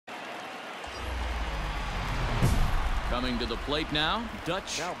Coming to the plate now,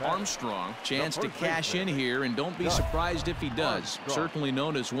 Dutch Armstrong. Chance to cash in here, and don't be surprised if he does. Certainly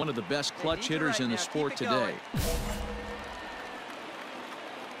known as one of the best clutch hitters in the sport today.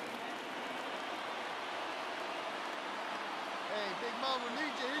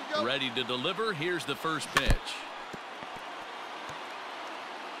 Ready to deliver. Here's the first pitch.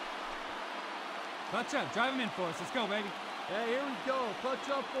 Clutch up. Drive him in for us. Let's go, baby. Hey, here we go. Clutch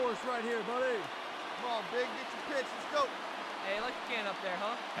up for us right here, buddy. Come on, Big. Get your pitch. Let's go. Hey, like you can up there,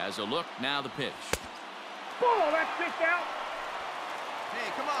 huh? Has a look. Now the pitch. Ball, that's pitched out. Hey,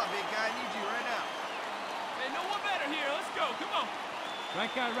 come on, big guy. I need you right now. Hey, no one better here. Let's go. Come on.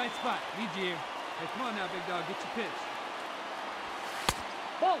 Right guy, right spot. Need you here. Hey, come on now, big dog. Get your pitch.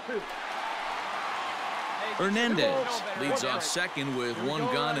 Ball two. Hey, Hernandez leads off second with one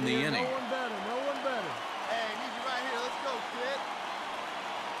gone in the inning. No one better. No one better. Hey, I need you right here. Let's go, kid.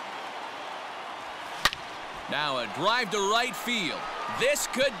 Now a drive to right field. This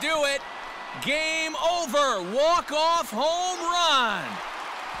could do it. Game over. Walk-off home run.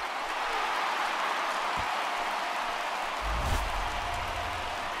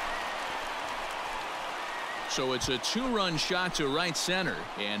 So it's a two-run shot to right center,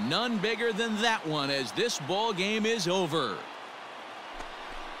 and none bigger than that one as this ball game is over.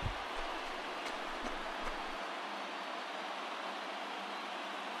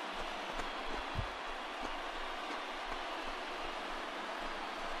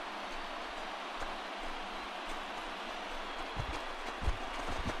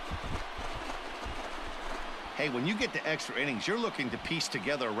 Hey, when you get to extra innings, you're looking to piece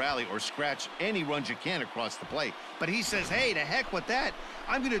together a rally or scratch any runs you can across the plate. But he says, hey, to heck with that.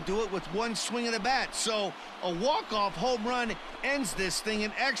 I'm going to do it with one swing of the bat. So a walk-off home run ends this thing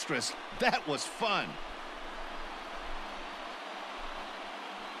in extras. That was fun.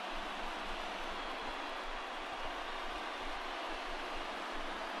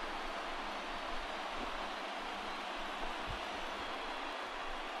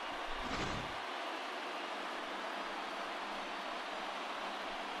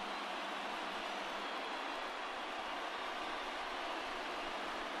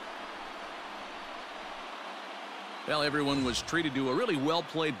 Well, everyone was treated to a really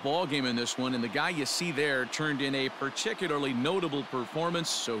well-played ball game in this one, and the guy you see there turned in a particularly notable performance,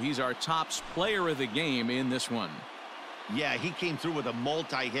 so he's our top player of the game in this one. Yeah, he came through with a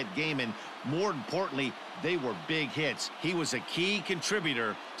multi-hit game, and more importantly, they were big hits. He was a key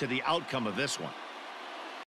contributor to the outcome of this one.